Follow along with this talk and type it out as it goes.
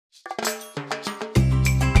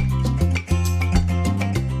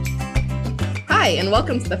Hi, and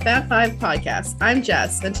welcome to the Fat Five podcast. I'm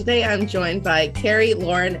Jess, and today I'm joined by Carie,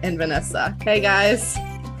 Lauren, and Vanessa. Hey, guys.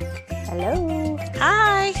 Hello.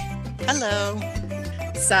 Hi. Hello.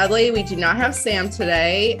 Sadly, we do not have Sam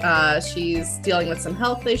today. She's dealing with some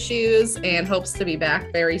health issues and hopes to be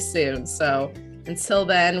back very soon. So until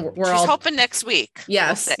then, She's hoping next week.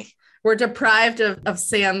 Yes. We're deprived of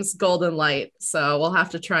Sam's golden light, so we'll have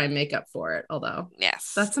to try and make up for it. Although,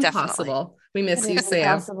 yes, that's impossible. Definitely. We miss you,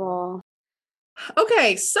 Sam. Impossible.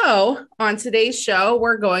 Okay, so on today's show,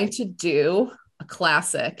 we're going to do a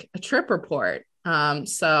classic, a trip report.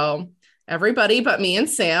 So everybody but me and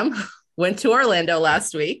Sam went to Orlando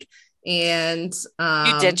last week, and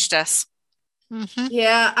you ditched us. Mm-hmm.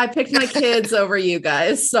 Yeah, I picked my kids over you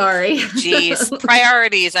guys. Sorry. Jeez,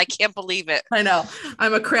 priorities. I can't believe it. I know.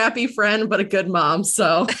 I'm a crappy friend, but a good mom.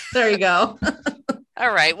 So there you go. All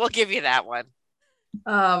right, we'll give you that one.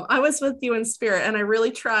 I was with you in spirit, and I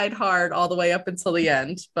really tried hard all the way up until the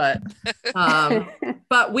end, but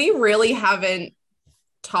we really haven't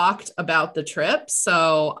talked about the trip.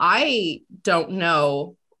 So I don't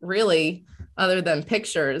know really, other than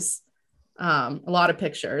pictures, a lot of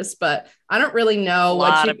pictures, but I don't really know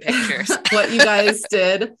what you guys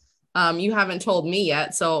did. You haven't told me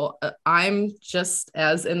yet. So I'm just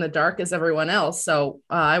as in the dark as everyone else. So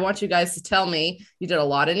I want you guys to tell me. You did a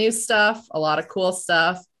lot of new stuff, a lot of cool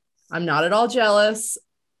stuff. I'm not at all jealous,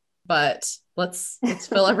 but let's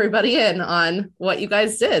fill everybody in on what you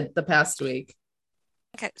guys did the past week.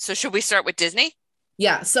 Okay. So should we start with Disney?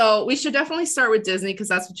 Yeah. So we should definitely start with Disney because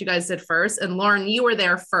that's what you guys did first. And Lauren, you were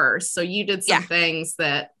there first. So you did some things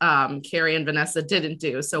that Carie and Vanessa didn't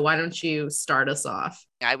do. So why don't you start us off?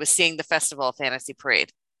 I was seeing the Festival Fantasy Parade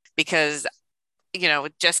because,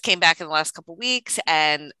 it just came back in the last couple of weeks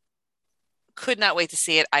and could not wait to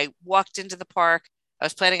see it. I walked into the park. I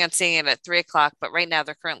was planning on seeing it at 3:00, but right now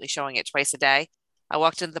they're currently showing it twice a day. I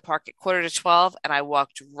walked into the park at 11:45 and I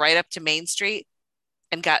walked right up to Main Street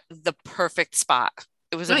and got the perfect spot.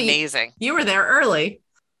 It was amazing. You were there early.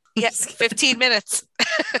 Yes, 15 minutes.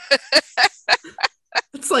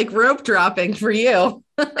 It's like rope dropping for you.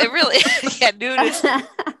 It really, noon is,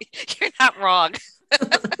 you're not wrong.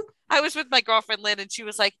 I was with my girlfriend, Lynn, and she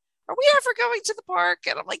was like, are we ever going to the park?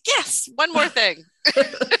 And I'm like, yes, one more thing.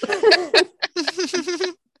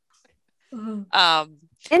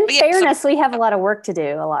 In fairness, we have a lot of work to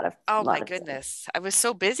do. Oh my goodness. I was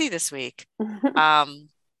so busy this week.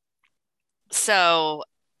 So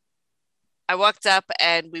I walked up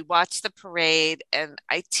and we watched the parade and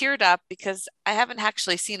I teared up because I haven't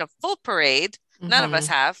actually seen a full parade. None of us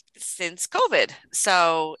have since COVID.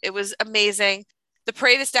 So it was amazing. The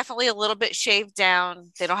parade is definitely a little bit shaved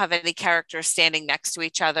down. They don't have any characters standing next to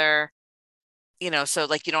each other. So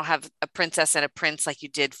like you don't have a princess and a prince like you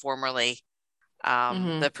did formerly.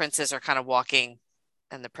 The princes are kind of walking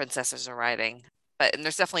and the princesses are riding. And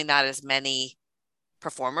there's definitely not as many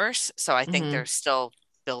performers. So I think they're still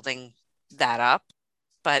building that up.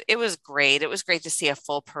 But it was great. It was great to see a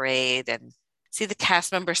full parade and see the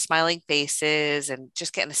cast members' smiling faces and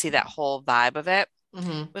just getting to see that whole vibe of it.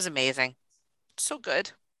 It was amazing. So good.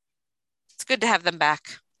 It's good to have them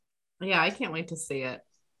back. Yeah, I can't wait to see it.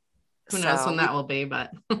 Who knows when that will be,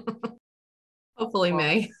 but hopefully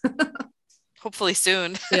May. Hopefully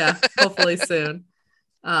soon. Yeah, hopefully soon.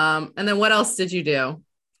 And then what else did you do?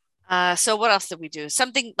 So what else did we do?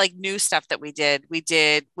 Something like new stuff that we did. We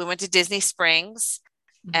went to Disney Springs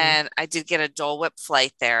and I did get a Dole Whip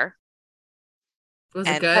flight there. Was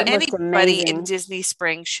it good? Anybody in Disney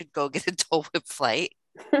Springs should go get a Dole Whip flight.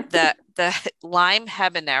 The lime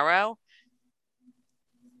habanero,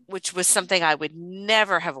 which was something I would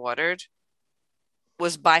never have ordered,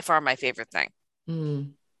 was by far my favorite thing.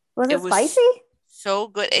 Was it spicy? So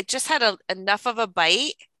good. It just had enough of a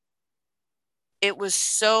bite. It was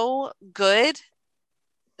so good.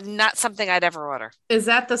 Not something I'd ever order. Is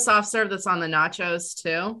that the soft serve that's on the nachos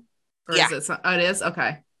too? Or yeah. Is it it is?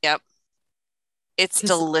 Okay. Yep. It's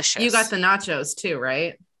delicious. You got the nachos too,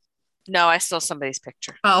 right? No, I stole somebody's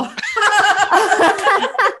picture. Oh.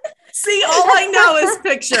 See, all I know is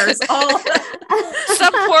pictures.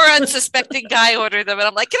 Some poor unsuspecting guy ordered them and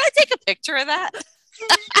I'm like, can I take a picture of that?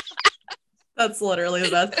 That's literally the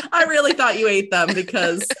best. I really thought you ate them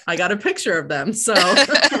because I got a picture of them. So,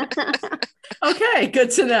 okay, good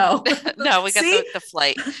to know. No, we got the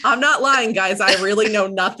flight. I'm not lying, guys. I really know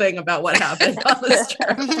nothing about what happened on this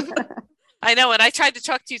trip. I know. And I tried to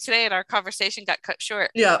talk to you today and our conversation got cut short.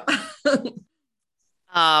 Yeah.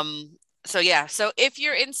 So if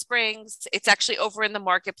you're in Springs, it's actually over in the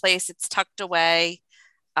marketplace. It's tucked away.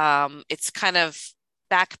 It's kind of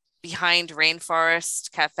back behind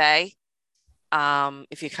Rainforest Cafe.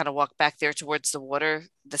 If you kind of walk back there towards the water,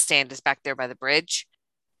 the stand is back there by the bridge.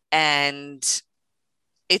 And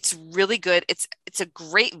it's really good. It's a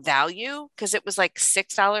great value because it was like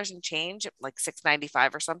 $6 and change, like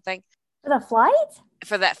 $6.95 or something. For the flight?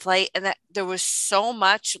 For that flight. And that there was so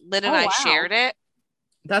much. Lynn and I shared it.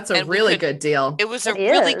 That's a really good deal. It was a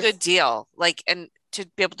really good deal. Like, and to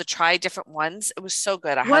be able to try different ones, it was so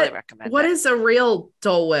good. I highly recommend it. What is a real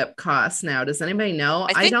Dole Whip cost now? Does anybody know?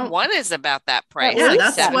 I think one is about that price. Yeah,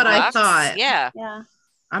 that's what I thought. Yeah.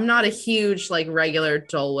 I'm not a huge like regular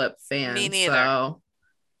Dole Whip fan. Me neither.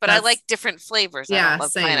 But I like different flavors. Yeah, I don't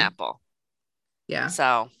love pineapple. Yeah.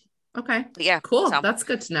 So. Okay. But yeah. Cool. So. That's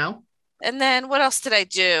good to know. And then what else did I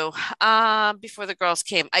do? Before the girls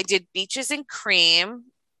came, I did Beaches and Cream.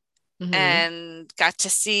 And got to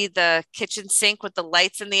see the kitchen sink with the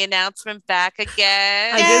lights and the announcement back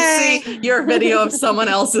again. I did see your video of someone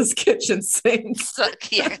else's kitchen sink. So,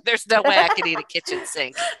 yeah, there's no way I could eat a kitchen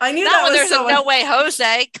sink. I knew Not that when was there's a no way,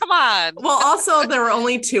 Jose. Come on. Well, also there were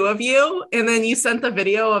only 2 of you, and then you sent the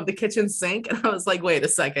video of the kitchen sink, and I was like, wait a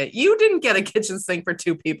second, you didn't get a kitchen sink for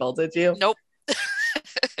 2 people, did you? Nope.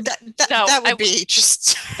 that would be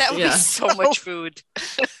just that would be so much food.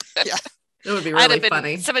 Yeah. It would be really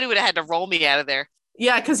funny. Somebody would have had to roll me out of there.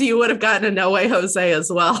 Yeah, because you would have gotten a No Way Jose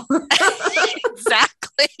as well.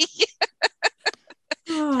 Exactly.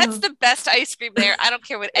 That's the best ice cream there. I don't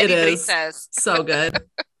care what anybody says. So good.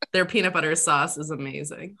 Their peanut butter sauce is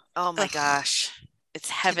amazing. Oh my gosh. It's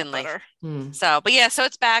heavenly. So, but yeah, so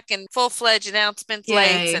it's back in full-fledged announcements,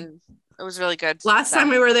 lights, and it was really good. Last time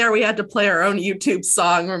we were there, we had to play our own YouTube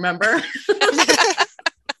song, remember?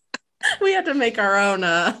 We had to make our own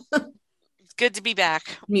good to be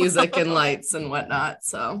back. Music and lights and whatnot.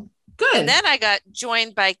 So good. And then I got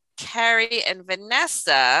joined by Carie and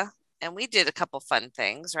Vanessa, and we did a couple fun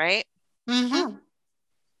things, right? Mm-hmm.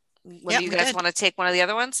 Do you guys want to take one of the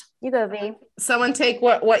other ones? You go, V. Someone take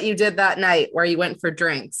what you did that night where you went for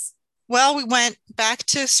drinks. Well, we went back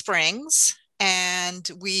to Springs and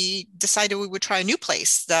we decided we would try a new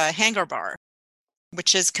place, the Hangar Bar,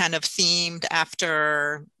 which is kind of themed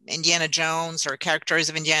after Indiana Jones or characters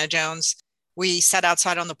of Indiana Jones. We sat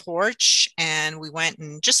outside on the porch and we went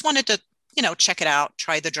and just wanted to, check it out,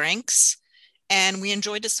 try the drinks. And we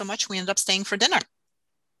enjoyed it so much, we ended up staying for dinner.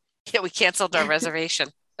 Yeah, we canceled our reservation.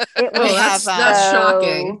 That's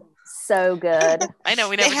shocking. So good. I know,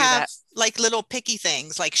 we never do that. Like little picky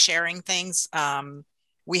things, like sharing things.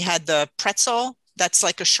 We had the pretzel. That's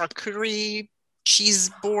like a charcuterie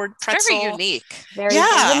cheese board pretzel. Very unique. Very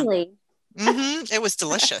heavenly. It was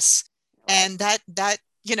delicious. And that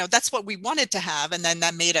that's what we wanted to have. And then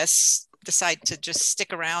that made us decide to just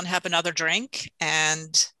stick around, have another drink,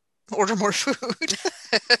 and order more food.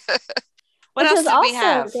 What else did we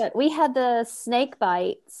have? Good. We had the snake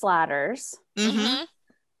bite sliders Mm-hmm.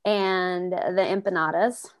 and the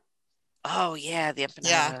empanadas. Oh yeah, the empanadas.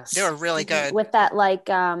 Yeah, they were really good. With that, like,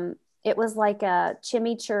 it was like a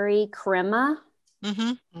chimichurri crema.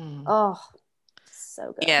 Mm-hmm. Oh,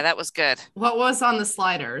 so good. Yeah, that was good. What was on the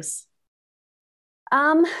sliders?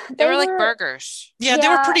 They were like burgers. Yeah, they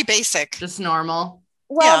were pretty basic. Just normal.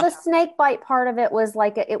 Well, the snake bite part of it was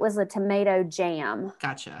like it was a tomato jam.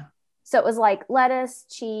 Gotcha. So it was like lettuce,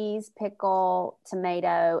 cheese, pickle,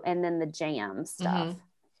 tomato, and then the jam stuff.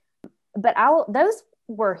 But those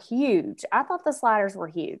were huge. I thought the sliders were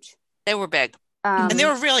huge. They were big. And they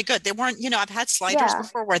were really good. They weren't, I've had sliders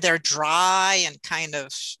before where they're dry and kind of,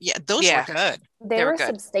 those were good. They were good.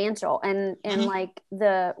 Substantial. And like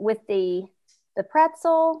with the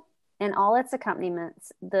pretzel and all its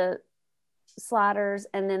accompaniments, the sliders,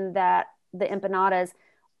 and then the empanadas,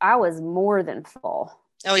 I was more than full.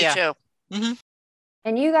 Oh, Me yeah. too. Mm-hmm.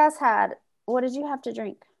 And you guys what did you have to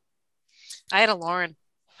drink? I had a Lauren.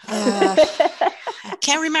 I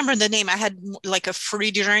can't remember the name. I had like a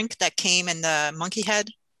fruity drink that came in the monkey head.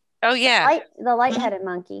 Oh, yeah. The light-headed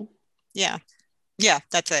monkey. Yeah,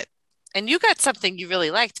 that's it. And you got something you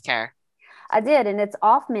really liked, Carie. I did, and it's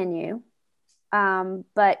off menu.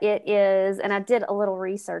 But it is, and I did a little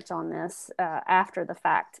research on this after the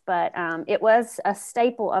fact, but it was a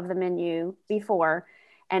staple of the menu before,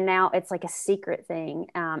 and now it's like a secret thing,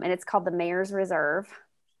 and it's called the Mayor's Reserve.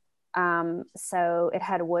 So it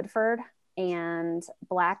had Woodford and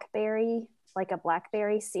blackberry, like a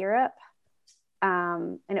blackberry syrup,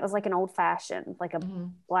 and it was like an old fashioned, like a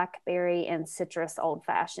blackberry and citrus old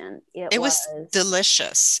fashioned. It was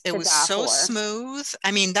delicious. It was so smooth.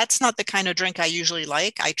 I mean, that's not the kind of drink I usually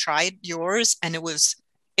like. I tried yours and it was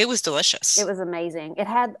delicious. It was amazing. It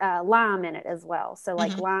had lime in it as well. So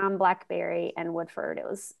like lime, blackberry, and Woodford. It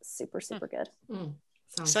was super, super good.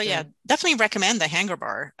 Sounds So yeah, good. definitely recommend the Hanger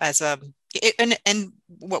Bar as and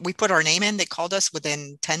what we put our name in, they called us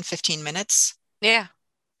within 10, 15 minutes Yeah.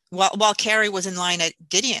 while Carie was in line at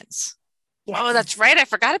Gideon's. Yeah. Oh, that's right. I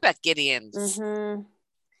forgot about Gideon's. Mm-hmm.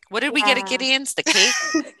 What did we get at Gideon's? The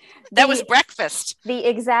cake? That was breakfast. The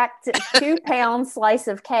exact 2-pound slice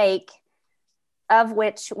of cake, of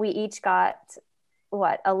which we each got,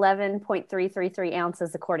 11.333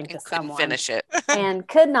 ounces, according to someone. Couldn't finish it. And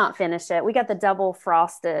could not finish it. We got the double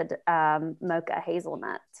frosted mocha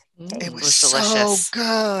hazelnut cake. It was so delicious.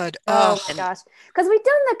 Good. Oh my gosh. Because we'd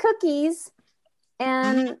done the cookies,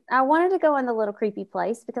 and I wanted to go in the little creepy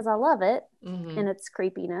place because I love it and its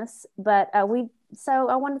creepiness. But I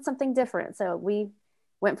wanted something different. So we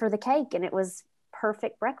went for the cake, and it was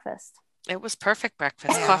perfect breakfast. It was perfect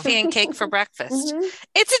breakfast. Coffee and cake for breakfast. Mm-hmm.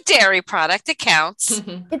 It's a dairy product. It counts.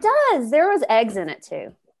 It does. There was eggs in it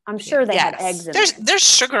too. I'm sure they had eggs in it. There's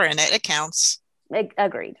sugar in it. It counts.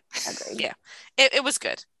 Agreed. Yeah. It was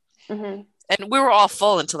good. Mm-hmm. And we were all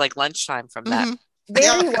full until like lunchtime from that.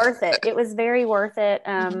 Very worth it. It was very worth it.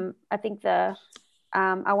 I think I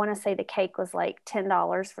want to say the cake was like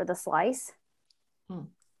 $10 for the slice.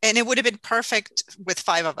 And it would have been perfect with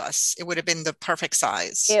 5 of us. It would have been the perfect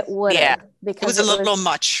size. It would have. Because it was a little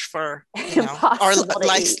much for our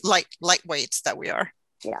lightweights that we are.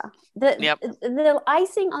 Yeah. The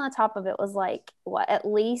icing on the top of it was like, at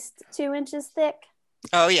least 2 inches thick?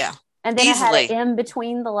 Oh, yeah. And then it had it in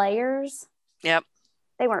between the layers. Yep.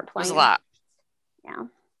 They weren't playing. It was a lot. Yeah.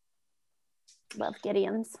 Love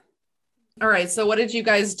Gideon's. All right. So what did you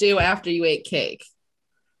guys do after you ate cake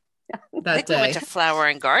that day? We went to Flower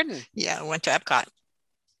and Garden. Yeah, we went to Epcot.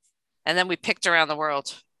 And then we picked around the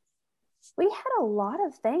world. We had a lot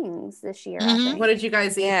of things this year, I think. What did you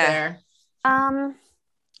guys eat there?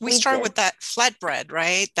 We started with that flatbread,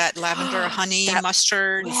 right? That lavender honey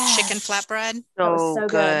mustard chicken flatbread. That was so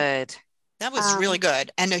good. That was really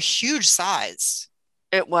good. And a huge size.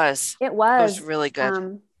 It was. It was really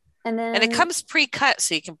good. And it comes pre-cut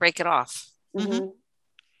so you can break it off. And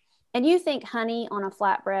you think honey on a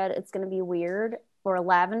flatbread, it's going to be weird, or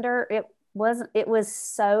lavender. It wasn't. It was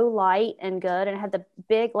so light and good, and it had the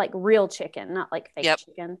big, like, real chicken, not like fake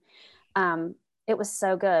chicken. It was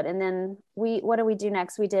so good. And then what did we do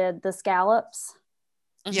next? We did the scallops.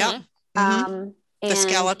 Yeah. The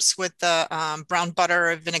scallops with the brown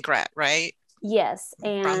butter vinaigrette, right? Yes.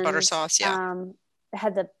 And brown butter sauce. Yeah.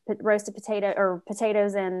 Had the roasted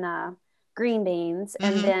potatoes and green beans.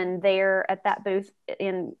 And then there at that booth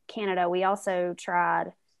in Canada, we also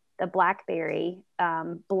tried the blackberry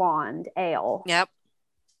blonde ale. Yep.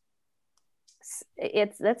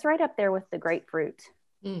 That's right up there with the grapefruit.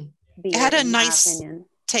 Beer, it had a nice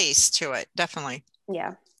taste to it, definitely.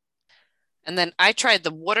 Yeah. And then I tried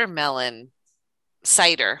the watermelon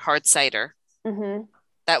cider, hard cider.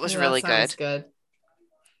 That was really good.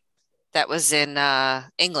 That was in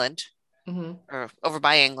England, or over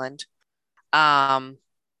by England. And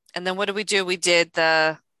then what did we do? We did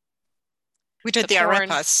the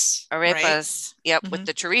arepas. Arepas, right? Yep, with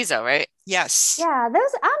the chorizo, right? Yes. Yeah,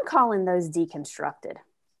 I'm calling those deconstructed.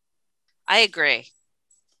 I agree.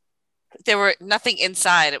 There were nothing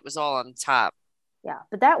inside; it was all on top. Yeah,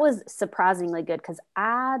 but that was surprisingly good because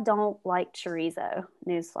I don't like chorizo.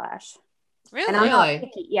 Newsflash. Really? And I'm not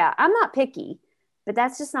picky. Yeah, I'm not picky, but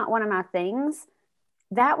that's just not one of my things.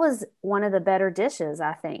 That was one of the better dishes,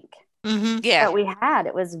 I think. That we had.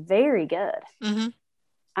 It was very good. And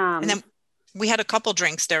then we had a couple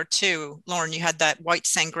drinks there too. Lauren, you had that white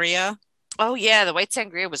sangria. Oh yeah, the white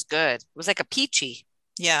sangria was good. It was like a peachy.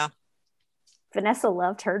 Yeah. Vanessa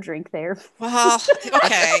loved her drink there. Well,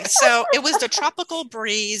 okay. So it was the tropical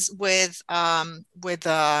breeze with rum.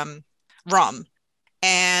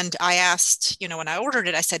 And I asked, when I ordered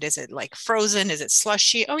it, I said, is it like frozen? Is it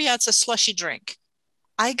slushy? Oh yeah, it's a slushy drink.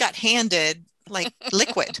 I got handed like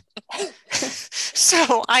liquid.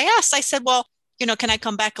 So I said, well, can I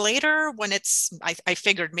come back later when I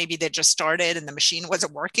figured maybe they just started and the machine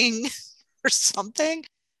wasn't working or something.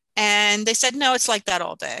 And they said, no, it's like that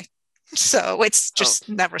all day. So it's just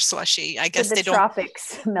never slushy. I guess they don't.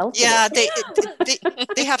 Tropics melted. Yeah,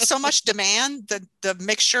 they have so much demand that the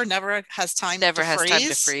mixture never has time to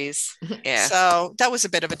freeze. Yeah. So that was a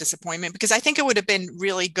bit of a disappointment because I think it would have been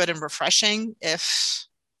really good and refreshing if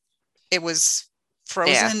it was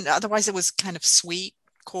frozen. Yeah. Otherwise, it was kind of sweet,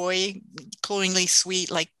 cloyingly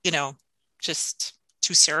sweet, like just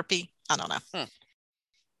too syrupy. I don't know.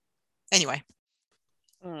 Anyway.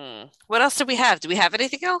 What else did we have? Do we have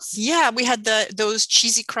anything else? Yeah, we had those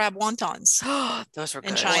cheesy crab wontons. Those were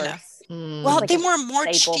good. In China. Well, like they were more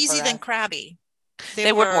cheesy than crabby.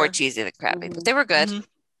 They were more cheesy than crabby, but they were good.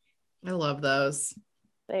 I love those.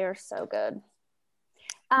 They are so good.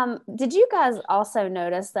 Did you guys also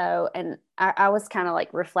notice though, and I was kind of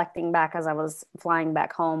like reflecting back as I was flying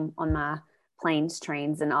back home on my planes,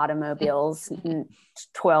 trains, and automobiles,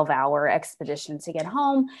 12-hour expedition to get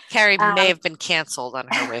home. Carie may have been canceled on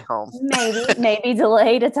her way home. maybe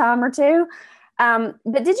delayed a time or two.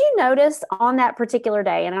 But did you notice on that particular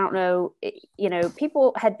day, and I don't know,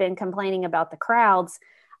 people had been complaining about the crowds.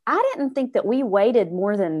 I didn't think that we waited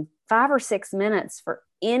more than 5 or 6 minutes for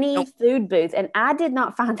any food booth. And I did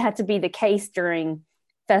not find that to be the case during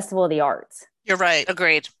Festival of the Arts. You're right.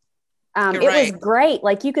 Agreed. It was great.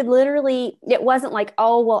 Like you could literally, it wasn't like,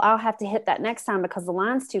 oh, well, I'll have to hit that next time because the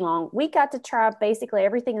line's too long. We got to try basically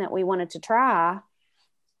everything that we wanted to try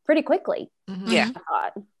pretty quickly. Mm-hmm. Yeah.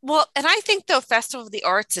 Well, and I think though Festival of the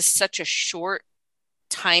Arts is such a short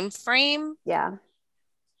time frame. Yeah.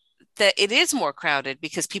 That it is more crowded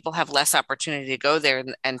because people have less opportunity to go there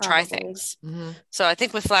and try things. Mm-hmm. So I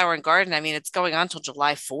think with Flower and Garden, I mean, it's going on until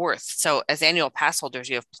July 4th. So as annual pass holders,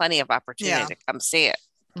 you have plenty of opportunity to come see it.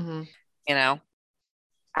 Mm-hmm. I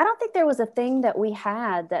don't think there was a thing that we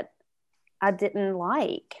had that I didn't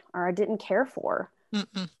like or I didn't care for.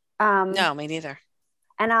 No, me neither.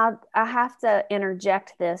 And I have to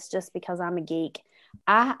interject this just because I'm a geek.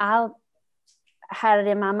 I had it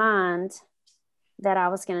in my mind that I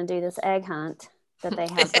was going to do this egg hunt that they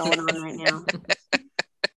have going on right now.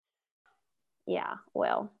 Yeah,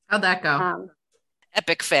 well. How'd that go?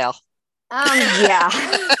 Epic fail. Yeah.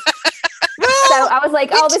 So I was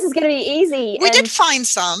like, this is going to be easy. We did find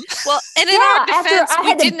some. Well, and in our defense,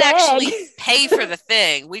 we didn't actually pay for the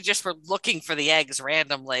thing. We just were looking for the eggs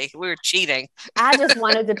randomly. We were cheating. I just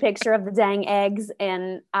wanted the picture of the dang eggs,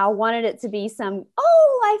 and I wanted it to be I found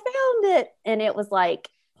it. And it was like,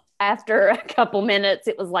 after a couple minutes,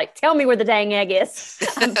 it was like, tell me where the dang egg is.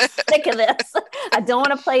 I'm sick of this. I don't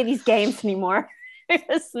want to play these games anymore.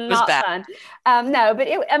 It's not fun. No, but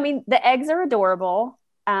the eggs are adorable.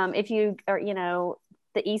 If you are,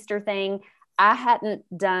 the Easter thing, I hadn't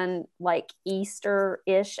done like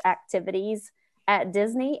Easter-ish activities at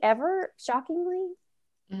Disney ever, shockingly.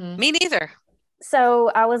 Mm-hmm. Me neither.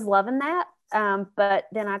 So I was loving that. But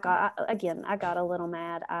then I got a little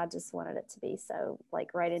mad. I just wanted it to be so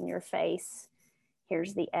like right in your face.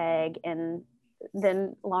 Here's the egg. And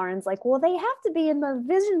then Lauren's like, well, they have to be in the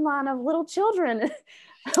vision line of little children.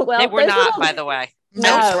 Well, they were not, by the way.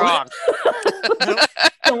 That was wrong.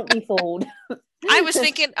 Don't be fooled. I was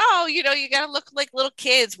thinking, you got to look like little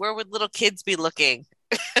kids. Where would little kids be looking?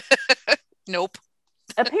 Nope.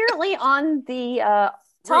 Apparently on the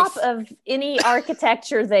top of any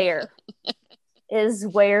architecture there is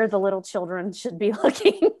where the little children should be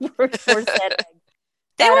looking for said egg.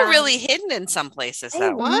 They were really hidden in some places.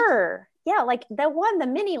 They were. Yeah, like the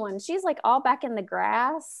mini one. She's like all back in the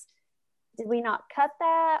grass. Did we not cut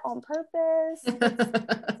that on purpose? It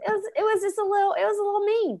was just a little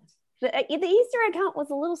mean. The Easter egg hunt was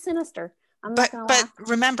a little sinister. But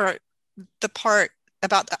remember the part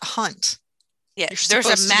about the hunt. Yeah, there's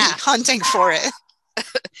a map hunting for it.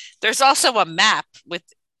 There's also a map with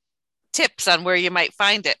tips on where you might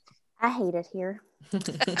find it. I hate it here.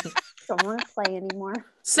 Don't want to play anymore.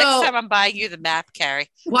 So next time I'm buying you the map, Carie.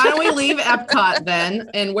 Why don't we leave Epcot then?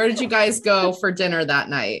 And where did you guys go for dinner that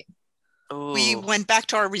night? Ooh. We went back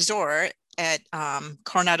to our resort at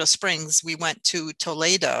Coronado Springs. We went to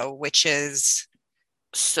Toledo, which is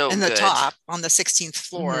the top on the 16th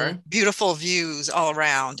floor. Mm-hmm. Beautiful views all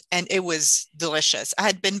around. And it was delicious. I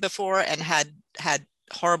had been before and had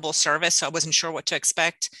horrible service, so I wasn't sure what to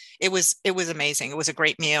expect. It was amazing. It was a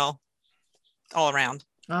great meal all around.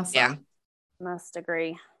 Awesome. Yeah. Must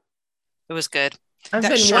agree. It was good. I've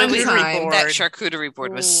been one time. That charcuterie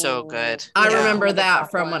board was so good. I remember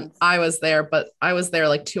that from when I was there, but I was there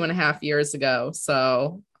like 2.5 years ago.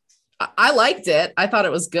 So I liked it. I thought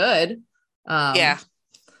it was good. That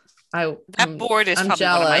board is probably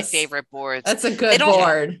jealous. One of my favorite boards. That's a good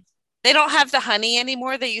board. They don't have the honey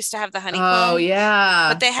anymore. They used to have the honeycomb. Oh, yeah.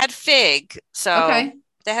 But they had fig. So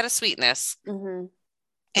they had a sweetness. Mm-hmm.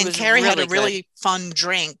 And Carie had a really fun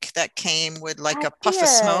drink that came with like a puff of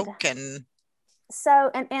smoke. And so,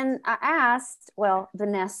 and I asked,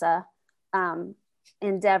 Vanessa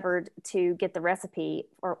endeavored to get the recipe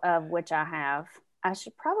of which I have. I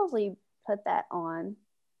should probably put that on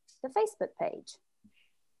the Facebook page.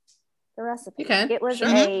 The recipe. Okay.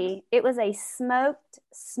 It was a smoked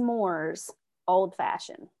s'mores old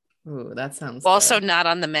fashioned. Ooh, that sounds also good. Not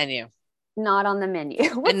on the menu. Not on the menu.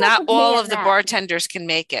 And not all of the bartenders can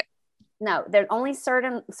make it. No, there only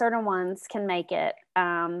certain ones can make it.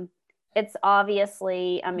 It's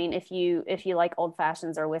obviously, I mean, if you like old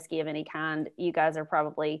fashions or whiskey of any kind, you guys are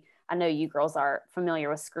probably, I know you girls are familiar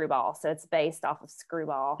with Screwball. So it's based off of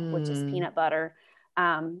Screwball, which is peanut butter,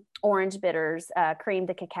 orange bitters, cream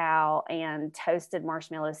de cacao, and toasted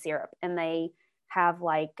marshmallow syrup. And they have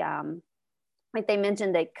like they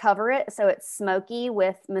mentioned, they cover it so it's smoky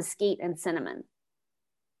with mesquite and cinnamon.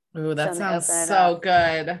 Ooh, that sounds so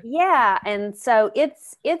good. Yeah, and so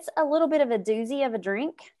it's a little bit of a doozy of a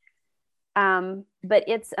drink, but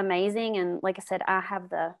it's amazing. And like I said, I have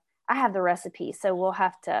the recipe, so we'll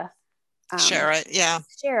have to share it. Yeah,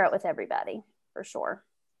 share it with everybody for sure.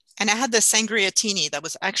 And I had the sangriatini that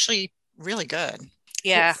was actually really good.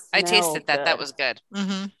 Yeah, I tasted that. That was good.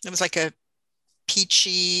 It was like a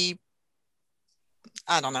peachy,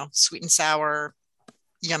 I don't know, sweet and sour,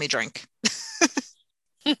 yummy drink.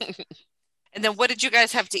 And then what did you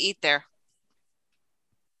guys have to eat there?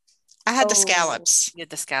 I had the scallops. You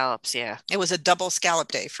had the scallops, yeah. It was a double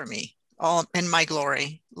scallop day for me, all in my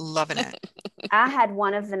glory. Loving it. I had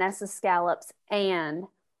one of Vanessa's scallops and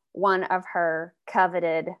one of her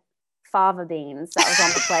coveted fava beans that was on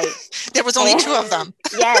the plate. There was only two of them.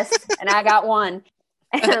 Yes, and I got one.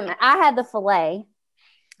 I had the filet.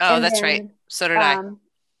 Oh, that's right. So did I.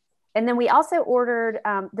 And then we also ordered,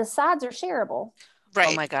 the sides are shareable.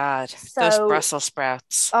 Right. Oh my God. So, those Brussels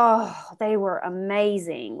sprouts. Oh, they were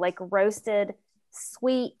amazing. Like roasted,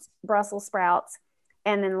 sweet Brussels sprouts.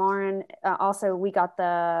 And then Lauren, also, we got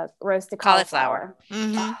the roasted cauliflower.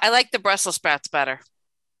 I like the Brussels sprouts better.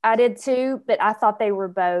 I did too, but I thought they were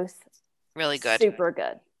both really good. Super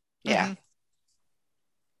good. Yeah.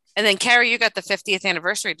 And then Carie, you got the 50th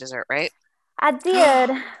anniversary dessert, right? I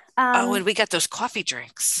did. And we got those coffee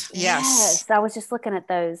drinks. Yes. I was just looking at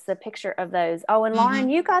those, the picture of those. Oh, and Lauren,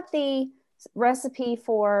 you got the recipe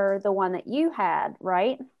for the one that you had,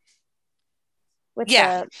 right?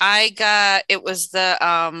 I got, it was the,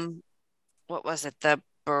 what was it? The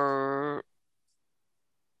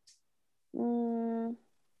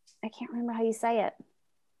I can't remember how you say it.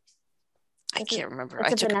 I can't remember.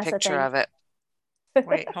 I took a picture of it.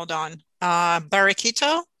 Wait, hold on.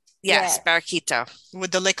 Barraquito? Yes, Barraquito.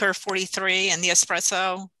 With the liquor 43 and the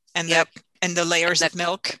espresso and the layers of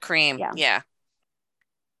milk. Cream. Yeah.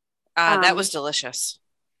 That was delicious.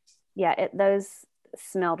 Yeah, those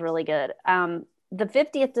smelled really good. The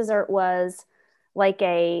 50th dessert was like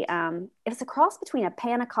it was a cross between a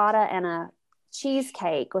panna cotta and a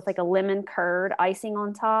cheesecake with like a lemon curd icing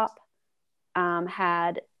on top.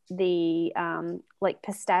 Had the like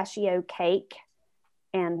pistachio cake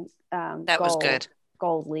and that was good.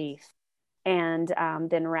 Gold leaf, and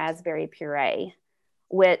then raspberry puree,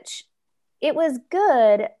 which it was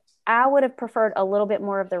good. I would have preferred a little bit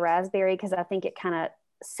more of the raspberry because I think it kind of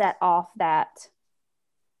set off that.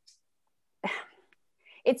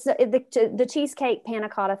 It's the cheesecake panna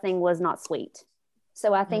cotta thing was not sweet,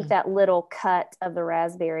 so I think that little cut of the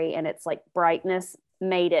raspberry and its like brightness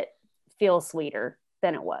made it feel sweeter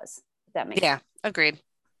than it was. If that makes sense. Agreed.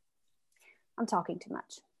 I'm talking too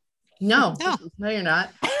much. No, you're not.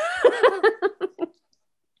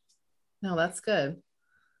 No, that's good.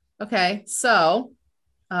 Okay, so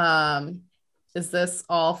is this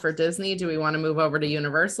all for Disney? Do we want to move over to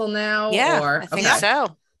Universal now? I think so.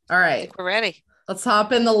 All right, I think we're ready. Let's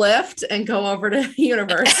hop in the lift and go over to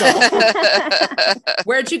Universal.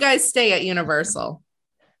 Where'd you guys stay at Universal?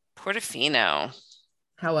 Portofino.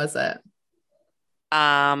 How was it?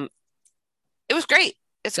 It was great.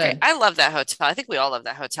 It's great. I love that hotel. I think we all love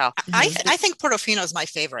that hotel. I think Portofino is my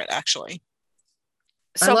favorite, actually.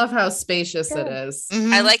 So, I love how spacious it is.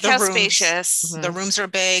 I like how spacious. The rooms are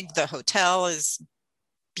big. The hotel is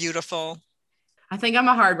beautiful. I think I'm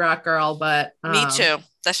a Hard Rock girl, but me too.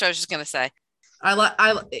 That's what I was just gonna say.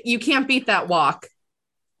 You can't beat that walk.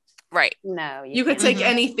 Right. No, you could take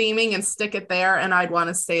any theming and stick it there, and I'd want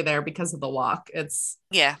to stay there because of the walk. It's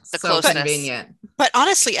the so closeness. Convenient. But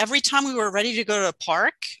honestly, every time we were ready to go to a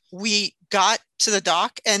park, we got to the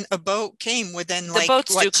dock and a boat came within like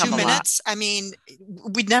 2 minutes. I mean,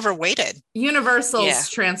 we'd never waited. Universal's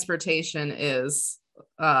transportation is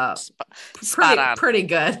pretty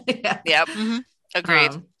good. Yep.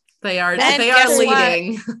 Agreed. They are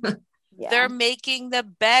leading. They're making the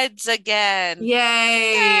beds again.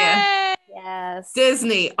 Yay. Yes.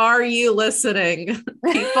 Disney, are you listening?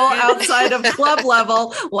 People outside of club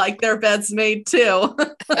level like their beds made too.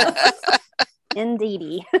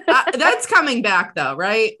 Indeedy. That's coming back though,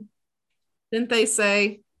 right? Didn't they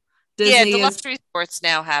say Disney the luxury resorts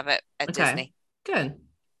now have it at Disney. Good.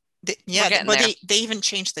 They even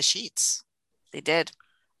changed the sheets. They did.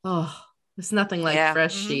 Oh, there's nothing like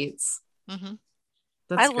fresh sheets.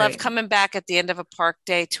 I love coming back at the end of a park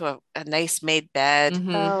day to a nice made bed.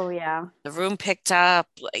 Oh yeah. The room picked up,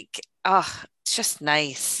 It's just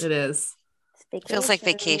nice. It is. Feels like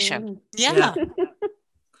vacation. Yeah.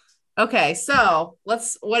 Okay, so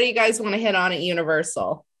what do you guys want to hit on at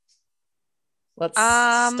Universal? Let's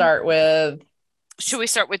start with. Should we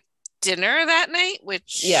start with dinner that night?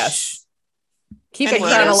 Which yes, keep it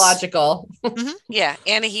chronological. Yeah,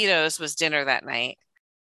 Anahito's was dinner that night.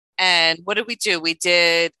 And what did we do? We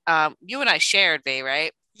did. You and I shared, Vay,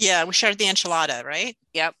 right? Yeah, we shared the enchilada, right?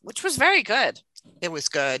 Yep, which was very good. It was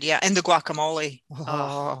good, yeah, and the guacamole.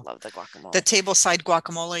 Oh, love the guacamole. The tableside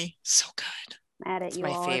guacamole, so good. Mad at It's you my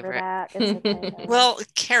all favorite. over that. It's okay. Well,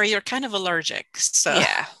 Carie, you're kind of allergic, so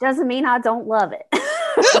yeah, doesn't mean I don't love it.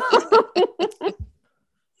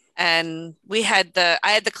 and I had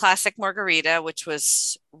the classic margarita, which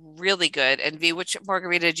was really good. And V, which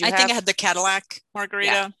margarita did you have? I think I had the Cadillac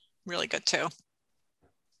margarita, really good too.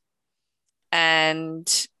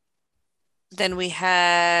 And then we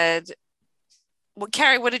had,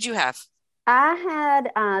 Carie, what did you have? I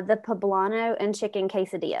had the poblano and chicken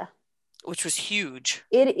quesadilla, which was huge.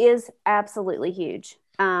 It is absolutely huge.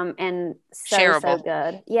 And so Shareable.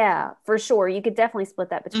 good. Yeah, for sure. You could definitely split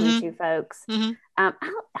that between two folks.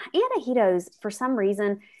 Anahito's, for some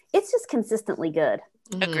reason, it's just consistently good.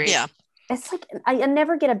 Agreed. Yeah. It's like I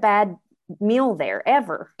never get a bad meal there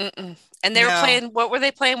ever. And they were playing, what were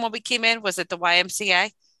they playing when we came in? Was it the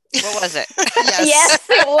YMCA? What was it? Yes,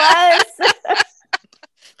 it was.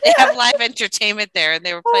 They have live entertainment there, and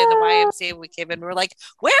they were playing the YMCA when we came in. We were like,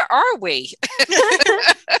 where are we?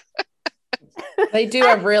 They do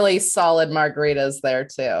have really solid margaritas there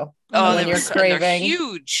too. Oh, when you're craving,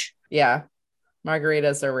 huge. Yeah,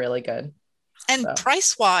 margaritas are really good. And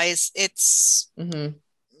price-wise, it's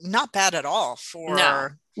not bad at all for.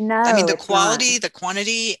 No, I mean, the quality, the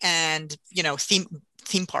quantity, and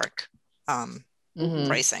theme park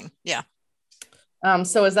pricing. Yeah.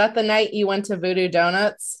 So is that the night you went to Voodoo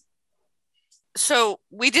Donuts? So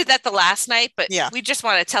we did that the last night, but we just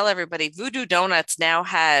want to tell everybody Voodoo Donuts now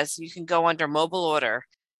you can go under mobile order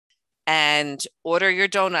and order your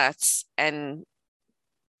donuts and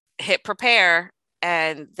hit prepare.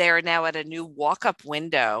 And they're now at a new walk-up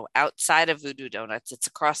window outside of Voodoo Donuts. It's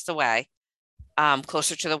across the way,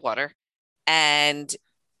 closer to the water. And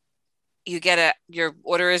you your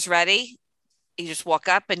order is ready. You just walk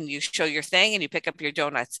up and you show your thing and you pick up your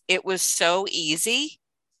donuts. It was so easy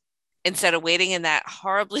instead of waiting in that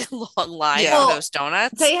horribly long line for those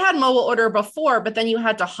donuts. They had mobile order before, but then you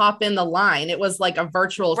had to hop in the line. It was like a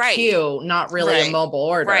virtual queue, not really a mobile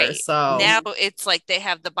order. Right. So now it's like they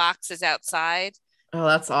have the boxes outside. Oh,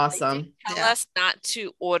 that's awesome. Tell us not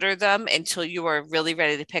to order them until you are really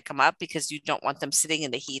ready to pick them up because you don't want them sitting in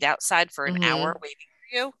the heat outside for an hour waiting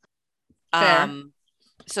for you. Fair.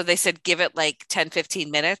 So they said give it like 10,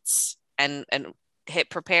 15 minutes and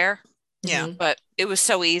hit prepare. Yeah. But it was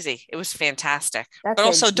so easy. It was fantastic. But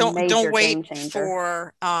also don't wait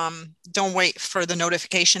for the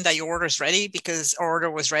notification that your order is ready, because our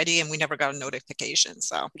order was ready and we never got a notification.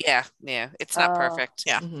 So yeah, it's not perfect.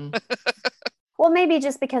 Yeah. Well, maybe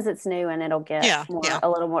just because it's new and it'll get a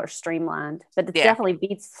little more streamlined, but it definitely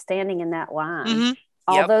beats standing in that line.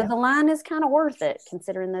 Although the line is kind of worth it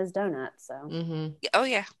considering those donuts. So oh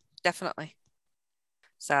yeah, definitely.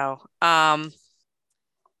 So and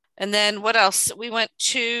then what else? We walked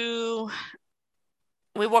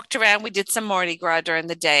around. We did some Mardi Gras during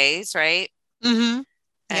the days, right? And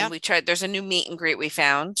we tried, there's a new meet and greet we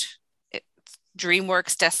found. It's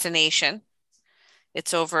DreamWorks Destination.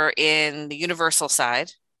 It's over in the Universal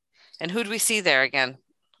side. And who do we see there again?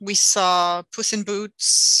 We saw Puss in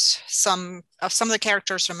Boots, some of the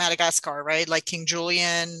characters from Madagascar, right? Like King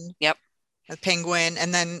Julian. Yep. A penguin,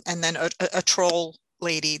 and then a troll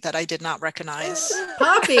lady that I did not recognize.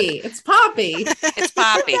 Poppy. It's Poppy. It's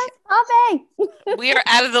Poppy. Poppy. We are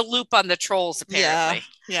out of the loop on the trolls, apparently.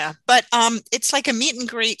 Yeah. But it's like a meet and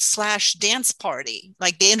greet / dance party.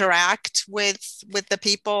 Like they interact with the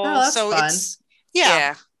people. Oh, that's so fun. It's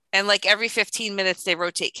And like every 15 minutes they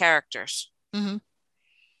rotate characters.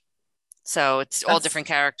 So it's all different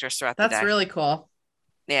characters throughout the day. That's really cool.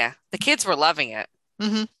 Yeah. The kids were loving it.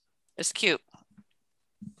 It's cute.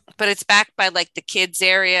 But it's back by like the kids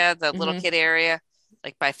area, the little kid area,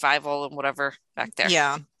 like by Fievel and whatever back there.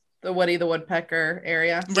 Yeah. The Woody the Woodpecker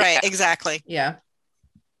area. Right, exactly. Yeah.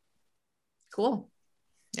 Cool.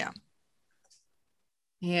 Yeah.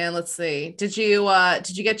 And let's see. Did you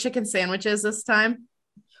get chicken sandwiches this time?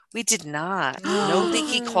 We did not. No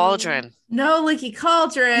leaky cauldron. No leaky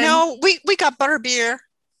cauldron. No, we got butterbeer.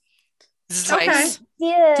 Okay. Nice.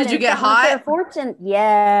 Yeah. Did you get hot? Fortune.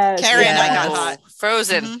 Yes. Carie and I got hot.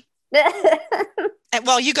 Frozen. And,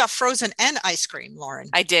 well, you got frozen and ice cream, Lauren.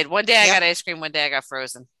 I did. One day I got ice cream. One day I got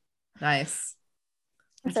frozen. Nice.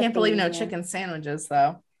 I can't believe no chicken sandwiches,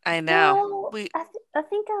 though. I know. Well, I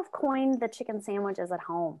think I've coined the chicken sandwiches at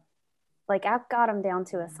home. Like I've got them down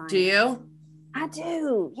to a science. Do you? I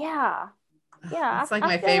do. Yeah. Yeah. It's like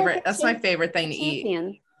my favorite. Like that's my favorite thing to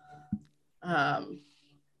eat.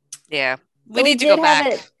 Yeah. We need to go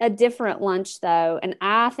back. Have a different lunch though, and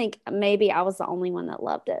I think maybe I was the only one that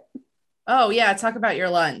loved it. Oh yeah, talk about your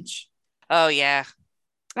lunch. Oh yeah.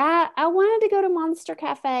 I wanted to go to Monster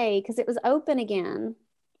Cafe because it was open again.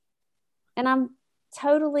 And I'm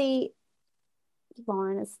totally,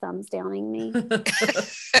 Lauren is thumbs downing me.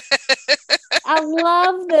 I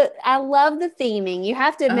love the theming. You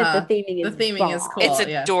have to admit the theming is cool. It's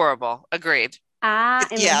adorable. Agreed.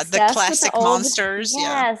 The classic monsters.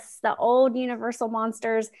 Yes, the old Universal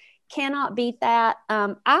monsters. Cannot beat that.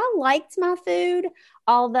 I liked my food,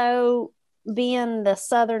 although being the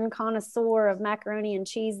Southern connoisseur of macaroni and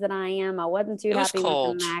cheese that I am, I wasn't too happy with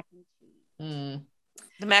the mac and cheese.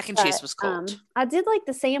 The mac and cheese was cold. I did like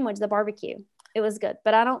the sandwich, the barbecue. It was good,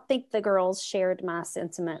 but I don't think the girls shared my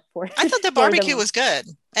sentiment for it. I thought the barbecue was good,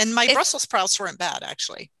 and my Brussels sprouts weren't bad,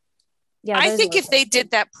 actually. Yeah, I think if they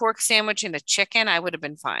did that pork sandwich and a chicken, I would have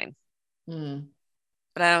been fine.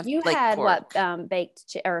 But I don't. You like had pork. What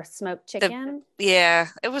baked or smoked chicken? Yeah,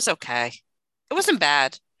 it was okay. It wasn't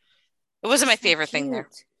bad. It wasn't my favorite thing there.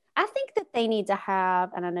 I think that they need to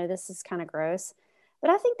have, and I know this is kind of gross,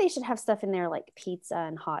 but I think they should have stuff in there like pizza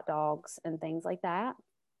and hot dogs and things like that.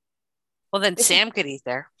 Well, then Sam could eat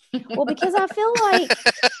there. Well, because I feel like,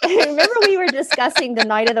 remember we were discussing the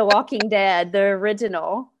Night of the Walking Dead, the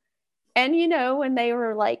original, and when they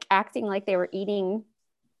were like acting like they were eating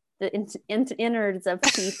the innards of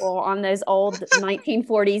people on those old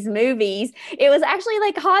 1940s movies, it was actually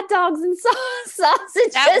like hot dogs and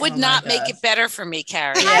sausages. That would not make it better for me,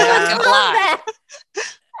 Carie. I would love that.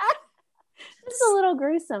 It's a little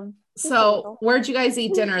gruesome. So where'd you guys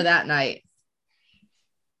eat dinner that night?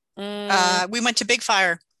 We went to Big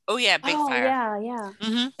Fire. Oh yeah, Big Fire. Yeah.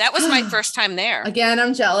 Mm-hmm. That was my first time there. Again,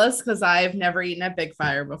 I'm jealous because I've never eaten at Big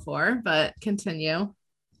Fire before, but continue.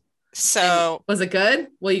 So was it good?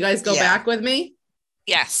 Will you guys go back with me?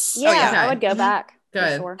 Yes. Yeah, I would go back.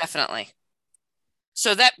 Good. Sure. Definitely.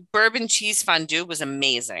 So that bourbon cheese fondue was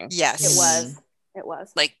amazing. Yes. It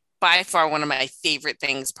was. Like by far one of my favorite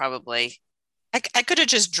things, probably. I could have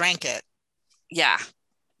just drank it. Yeah.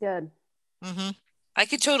 Good. Mm-hmm. I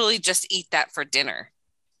could totally just eat that for dinner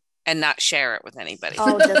and not share it with anybody.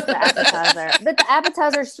 Oh, just the appetizer. But the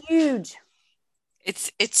appetizer's huge.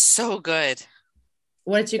 It's so good.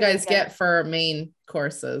 What did you guys get for main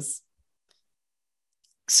courses?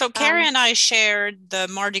 So Carie and I shared the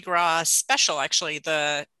Mardi Gras special, actually,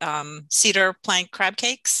 the cedar plank crab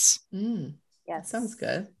cakes. Yes. Sounds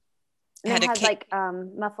good. And it had like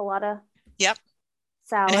muffaletta. Yep.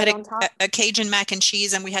 Salad and it had on top. a Cajun mac and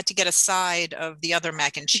cheese, and we had to get a side of the other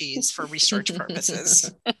mac and cheese for research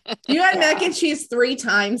purposes. You had mac and cheese 3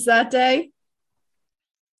 times that day?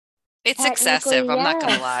 It's excessive. I'm not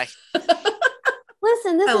going to lie.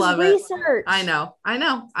 Listen, this is research. I know.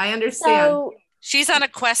 I understand. So, she's on a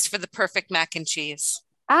quest for the perfect mac and cheese.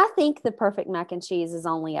 I think the perfect mac and cheese is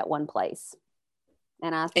only at one place.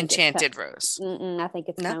 And I think Enchanted Rose. I think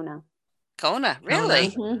it's Kona. Kona, really?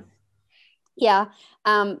 Mm-hmm. Yeah.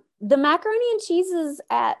 The macaroni and cheeses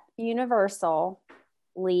at Universal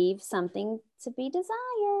leave something to be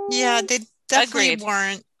desired. Yeah, they definitely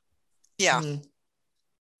weren't. Yeah.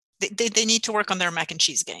 They need to work on their mac and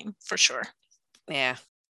cheese game for sure. Yeah.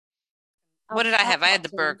 What did I have? I had the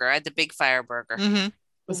burger. I had the Big Fire burger. Mm-hmm.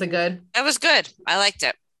 Was it good? It was good. I liked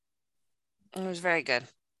it. It was very good.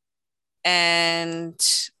 And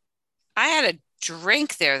I had a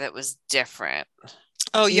drink there that was different.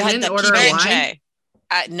 Oh, you had the PB&J.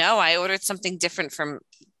 No, I ordered something different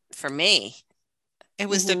for me. It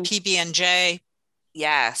was the PB&J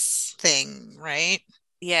thing, right?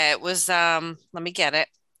 Yeah, it was let me get it.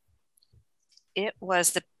 It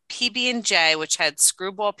was the PB&J, which had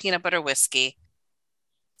Screwball peanut butter whiskey,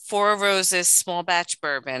 Four Roses small batch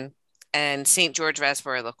bourbon, and St. George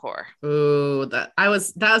raspberry liqueur. Ooh,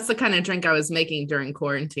 that's the kind of drink I was making during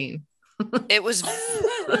quarantine. It was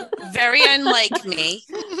very unlike me.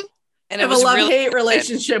 And I have it was a love-hate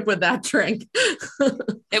relationship with that drink.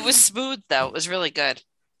 It was smooth though. It was really good.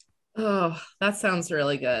 Oh, that sounds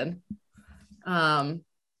really good. All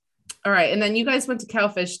right. And then you guys went to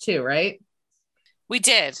Cowfish too, right? We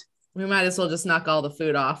did. We might as well just knock all the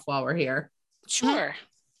food off while we're here. Sure.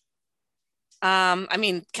 I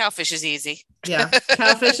mean, Cowfish is easy. Yeah.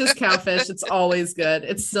 Cowfish is Cowfish. It's always good.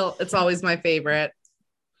 It's always my favorite.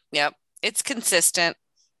 Yep. It's consistent.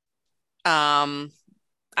 I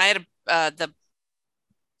had the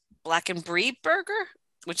Black and Brie burger.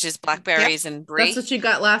 which is blackberries and brie. That's what you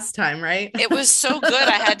got last time, right? It was so good.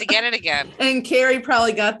 I had to get it again. And Carie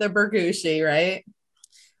probably got the bergushi, right?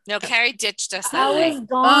 No, Carie ditched us that I night. was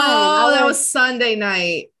gone. Oh, that was Sunday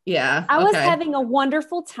night. Yeah. I was having a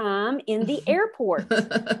wonderful time in the airport.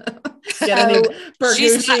 Get any bergushi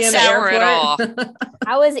She's not in the sour airport? at all.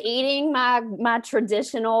 I was eating my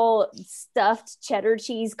traditional stuffed cheddar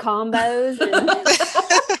cheese combos.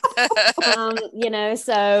 And,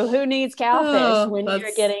 so who needs cowfish when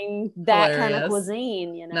you're getting that kind of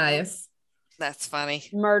cuisine, Nice. That's funny.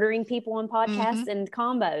 Murdering people on podcasts and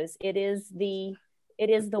combos. It is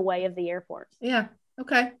the way of the airport. Yeah.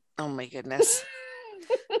 Okay. Oh my goodness.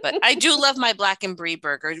 But I do love my black and brie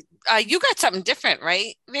burger. You got something different,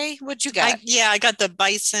 right, Ray? What'd you got? I got the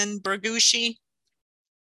bison bergushi.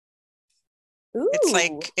 Ooh.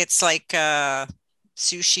 It's like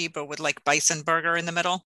sushi, but with like bison burger in the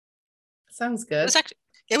middle. Sounds good.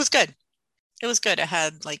 It was good. It was good. It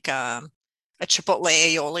had like a chipotle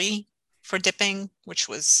aioli for dipping, which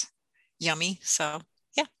was yummy. So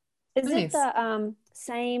yeah. Is it the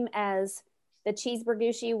same as the cheese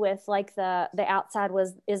bergushi with like the outside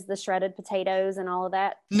is the shredded potatoes and all of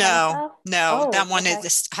that? No, Oh, that one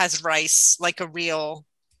has rice, like a real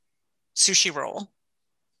sushi roll.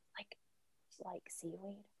 Like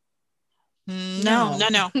seaweed. No.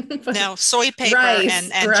 No, soy paper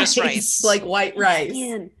and rice, just rice. Like white rice.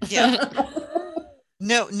 Yeah.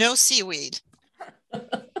 No seaweed.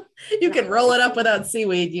 You can roll it up without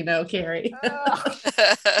seaweed, Carie.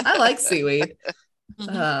 I like seaweed.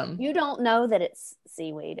 You don't know that it's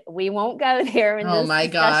seaweed. We won't go there in this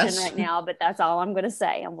discussion right now, but that's all I'm going to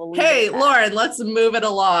say. And we'll hey, Lauren, let's move it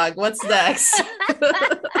along. What's next?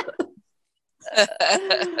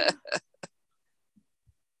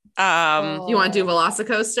 You want to do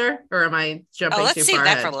Velocicoaster, or am I jumping too far? Let's save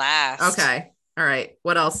that for last. Okay. All right.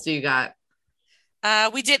 What else do you got?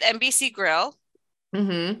 We did NBC Grill.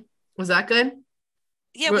 Was that good?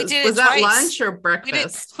 Yeah, we did. Was that twice. Lunch or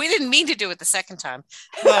breakfast? We didn't mean to do it the second time.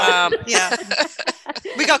 Well, yeah,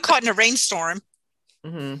 we got caught in a rainstorm.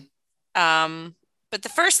 But the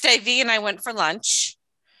first day, V and I went for lunch,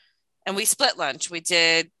 and we split lunch. We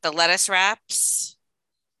did the lettuce wraps.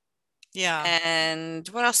 Yeah. And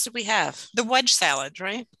what else did we have? The wedge salad,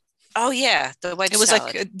 right? Oh yeah, the wedge. It was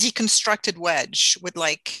salad. like a deconstructed wedge with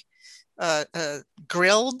like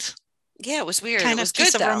grilled. Yeah, it was weird. Kind it was of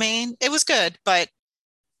piece good, of romaine. It was good, but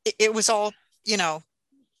it was all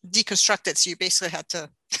deconstructed, so you basically had to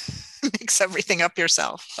mix everything up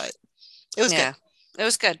yourself. But it was good. It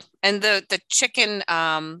was good, and the chicken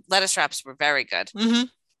lettuce wraps were very good.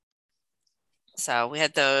 So we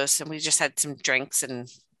had those, and we just had some drinks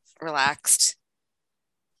and relaxed.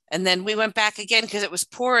 And then we went back again because it was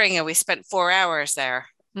pouring, and we spent 4 hours there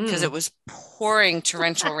because it was pouring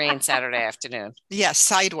torrential rain Saturday afternoon. Yeah,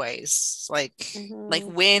 sideways, like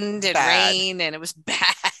wind and rain, and it was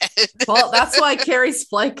bad. Well, that's why Carrie's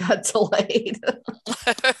flight got delayed.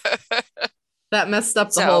 That messed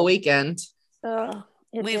up the whole weekend.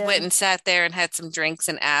 We went and sat there and had some drinks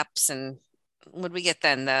and apps, and what did we get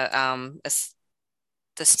then?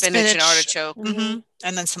 The spinach and artichoke.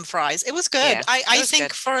 And then some fries. It was good. Yeah, I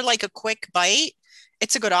think for like a quick bite,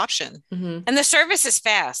 it's a good option. And the service is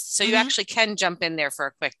fast, so you actually can jump in there for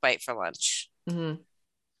a quick bite for lunch.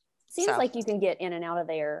 Seems like you can get in and out of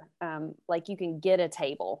there. Like you can get a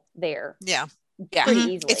table there. Yeah. Pretty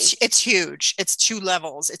easily. It's huge. It's 2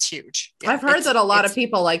 levels. It's huge. Yeah. I've heard that a lot of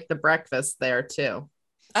people like the breakfast there too.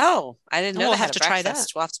 Oh, I didn't know. We'll have to try that.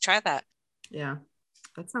 We'll have to try that. Yeah,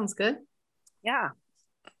 that sounds good. Yeah.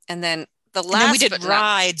 And then the last, we did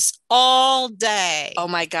rides all day. Oh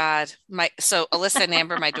my God. So Alyssa and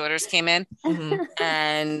Amber, my daughters, came in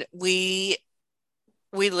and we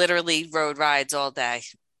literally rode rides all day.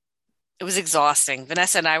 It was exhausting.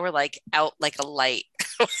 Vanessa and I were like out like a light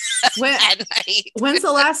at night. When's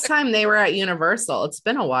the last time they were at Universal? It's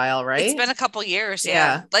been a while, right? It's been a couple years.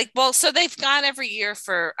 Yeah. So they've gone every year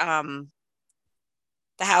for the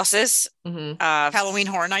houses. Halloween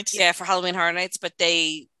Horror Nights. Yeah, for Halloween Horror Nights, but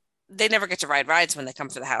they never get to ride rides when they come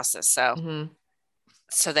for the houses. So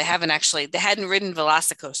so they hadn't ridden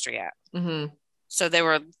Velocicoaster yet. So they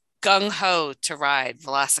were gung-ho to ride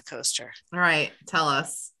Velocicoaster. All right, tell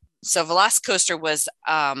us. So Velocicoaster was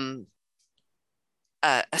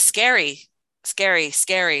a scary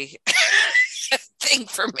thing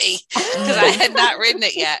for me because I had not ridden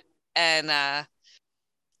it yet. And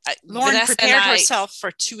Lauren Vanessa prepared herself for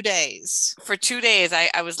 2 days. For 2 days,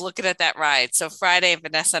 I was looking at that ride. So Friday,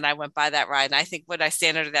 Vanessa and I went by that ride. And I think when I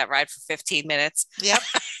stand under that ride for 15 minutes, Yep.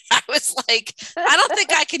 I was like, I don't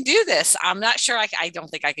think I can do this. I'm not sure. I don't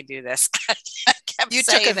think I can do this. I kept You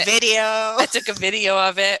saying took a it. video. I took a video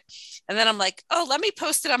of it. And then I'm like, oh, let me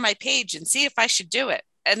post it on my page and see if I should do it.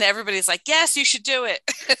 And everybody's like, yes, you should do it.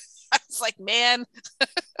 I was like, man.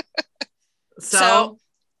 So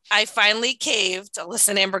I finally caved. Alyssa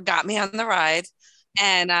and Amber got me on the ride,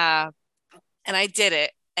 and I did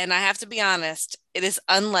it. And I have to be honest, it is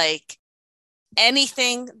unlike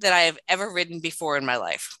anything that I have ever ridden before in my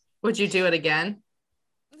life. Would you do it again?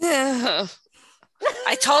 I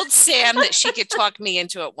told Sam that she could talk me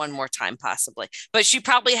into it one more time, possibly, but she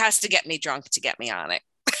probably has to get me drunk to get me on it.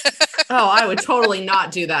 Oh, I would totally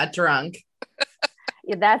not do that drunk.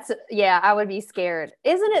 Yeah, I would be scared.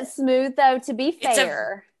 Isn't it smooth though? To be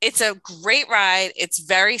fair, it's a great ride. It's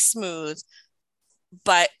very smooth,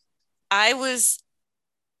 but I wasn't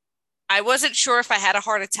sure if I had a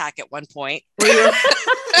heart attack at one point.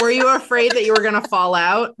 Were you afraid that you were going to fall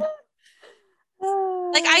out?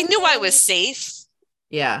 Like, I knew I was safe.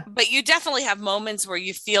 Yeah. But you definitely have moments where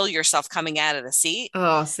you feel yourself coming out of the seat.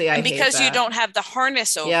 Oh, see, I hate because that. you don't have the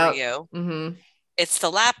harness over you. Mm-hmm. It's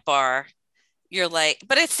the lap bar. You're like,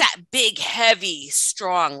 but it's that big, heavy,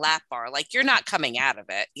 strong lap bar. Like, you're not coming out of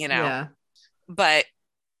it, you know? Yeah. But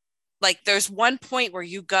like, there's one point where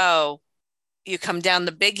you come down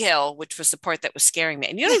the big hill, which was the part that was scaring me.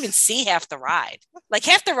 And you don't even see half the ride. Like,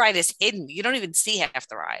 half the ride is hidden. You don't even see half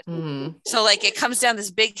the ride. Mm-hmm. So like, it comes down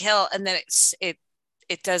this big hill and then it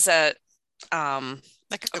does a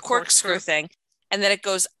corkscrew thing. And then it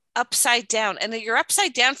goes upside down. And then you're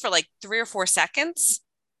upside down for like 3 or 4 seconds.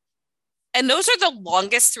 And those are the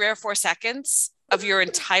longest 3 or 4 seconds of your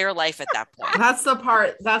entire life at that point. That's the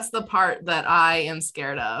part that I am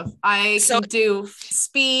scared of. I can do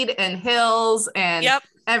speed and hills and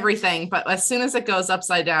everything, but as soon as it goes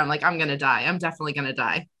upside down, like, I'm going to die. I'm definitely going to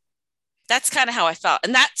die. That's kind of how I felt.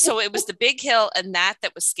 And so it was the big hill and that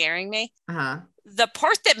was scaring me. Uh-huh. The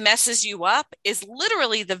part that messes you up is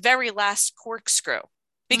literally the very last corkscrew,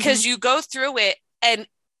 because you go through it and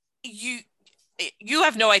you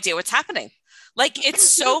have no idea what's happening. Like, it's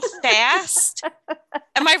so fast.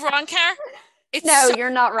 Am I wrong, Carie? No, you're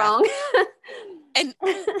not wrong. And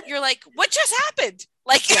you're like, what just happened?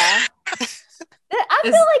 Like, yeah. I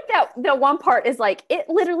feel like that the one part is like, it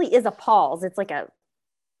literally is a pause. It's like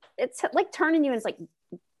turning you, and it's like,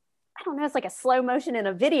 I don't know, it's like a slow motion in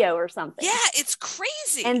a video or something. Yeah, it's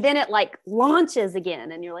crazy. And then it like launches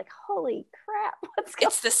again, and you're like, holy crap, what's going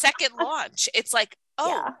on? It's the second launch. It's like,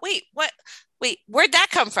 wait, what? Wait, where'd that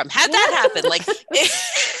come from? How'd that happen? Like,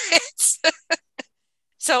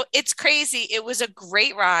 so it's crazy. It was a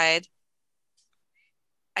great ride.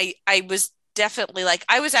 I was definitely like,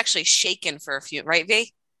 I was actually shaken for a few, right,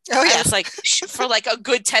 V? Oh, yeah. I was like, for like a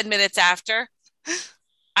good 10 minutes after,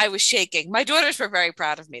 I was shaking. My daughters were very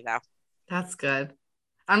proud of me, though. That's good.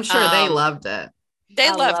 I'm sure they loved it.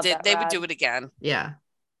 They loved it. They would do it again. Yeah.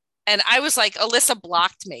 And I was like, Alyssa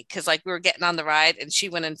blocked me because like we were getting on the ride and she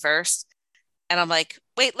went in first. And I'm like,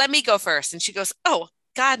 wait, let me go first. And she goes, oh,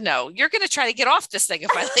 God, no, you're going to try to get off this thing if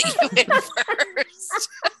I let you in first.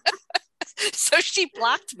 So she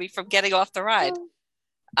blocked me from getting off the ride.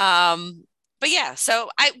 But yeah, so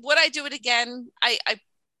would I do it again? I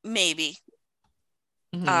maybe.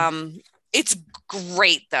 Mm-hmm. It's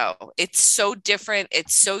great though. It's so different.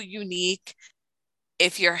 It's so unique.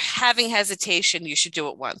 If you're having hesitation, you should do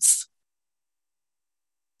it once.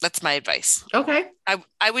 That's my advice. Okay.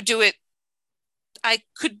 I would do it. I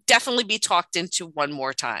could definitely be talked into one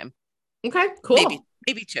more time. Okay, cool.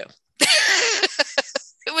 Maybe 2.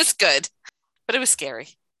 It was good, but it was scary.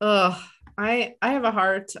 Oh, I have a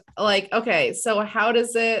heart. Like, okay, so how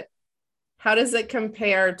does it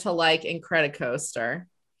compare to like Incredicoaster?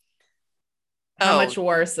 How much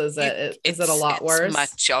worse is it? Is it a lot worse?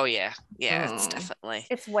 Oh yeah. It's definitely.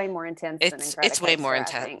 It's way more intense. It's way more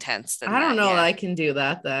intense than I don't know that I can do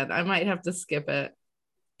that. Then I might have to skip it.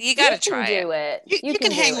 You got to try it. You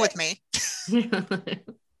can hang with me. You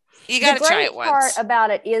got to try it once. The great part about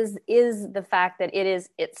it is the fact that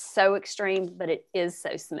it's so extreme, but it is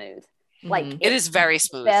so smooth. Like, it is very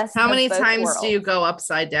smooth. How many times do you go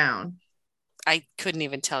upside down? I couldn't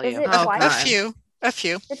even tell you. A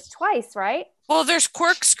few. It's twice, right? Well, there's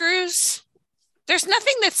corkscrews. There's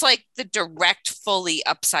nothing that's like the direct fully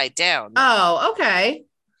upside down. Oh, okay.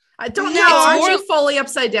 I don't know. Aren't you fully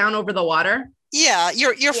upside down over the water? Yeah,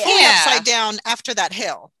 you're fully upside down after that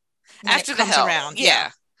hill. After the hill. Around.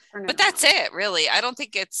 Yeah. But that's it, really. I don't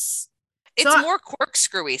think it's It's more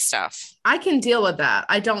corkscrewy stuff. I can deal with that.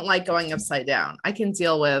 I don't like going upside down. I can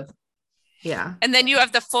deal with, yeah. And then you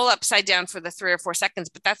have the full upside down for the 3 or 4 seconds,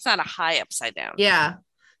 but that's not a high upside down. Yeah.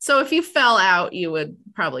 So if you fell out, you would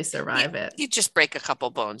probably survive it. You'd just break a couple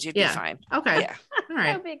bones. You'd be fine. Okay. Yeah. All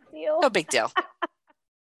right. No big deal. No big deal.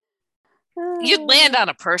 You'd land on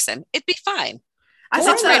a person. It'd be fine. I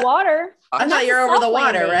thought thought the water. I thought you're over the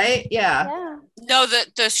water, right? Yeah. Yeah. No,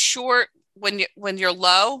 the short when you're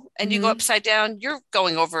low and you go upside down, you're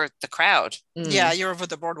going over the crowd. Yeah, you're over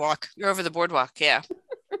the boardwalk. You're over the boardwalk. Yeah.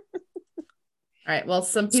 All right. Well,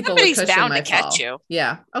 some people Somebody's would cushion bound my to catch fall. you.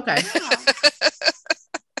 Yeah. Okay. Yeah.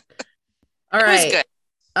 All It was right.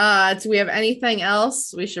 good. Do we have anything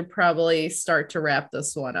else? We should probably start to wrap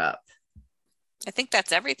this one up. I think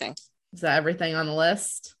that's everything. Is that everything on the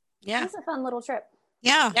list? Yeah. It's a fun little trip.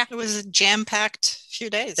 Yeah, Yeah. it was a jam-packed few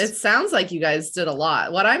days. It sounds like you guys did a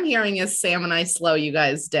lot. What I'm hearing is Sam and I slow you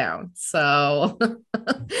guys down. So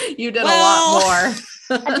you did a lot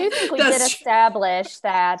more. I do think we did establish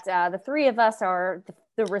that the three of us are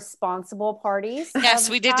the responsible parties. Yes,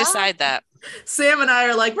 we did decide that. Sam and I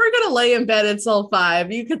are like, we're going to lay in bed until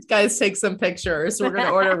 5. You could guys take some pictures. We're going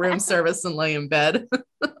to order room service and lay in bed.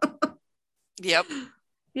 Yep.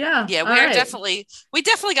 Yeah. Yeah, we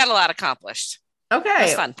definitely got a lot accomplished. Okay. It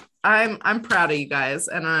was fun. I'm proud of you guys,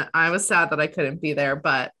 and I was sad that I couldn't be there,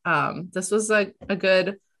 but this was a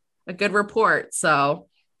good report. So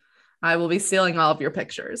I will be stealing all of your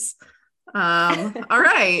pictures. All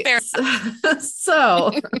right.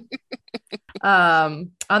 So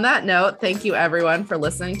on that note, thank you everyone for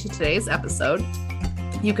listening to today's episode.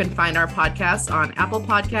 You can find our podcast on Apple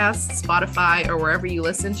Podcasts, Spotify, or wherever you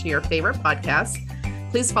listen to your favorite podcasts.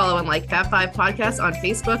 Please follow and like Fab 5 Podcast on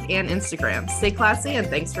Facebook and Instagram. Stay classy, and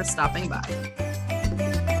thanks for stopping by.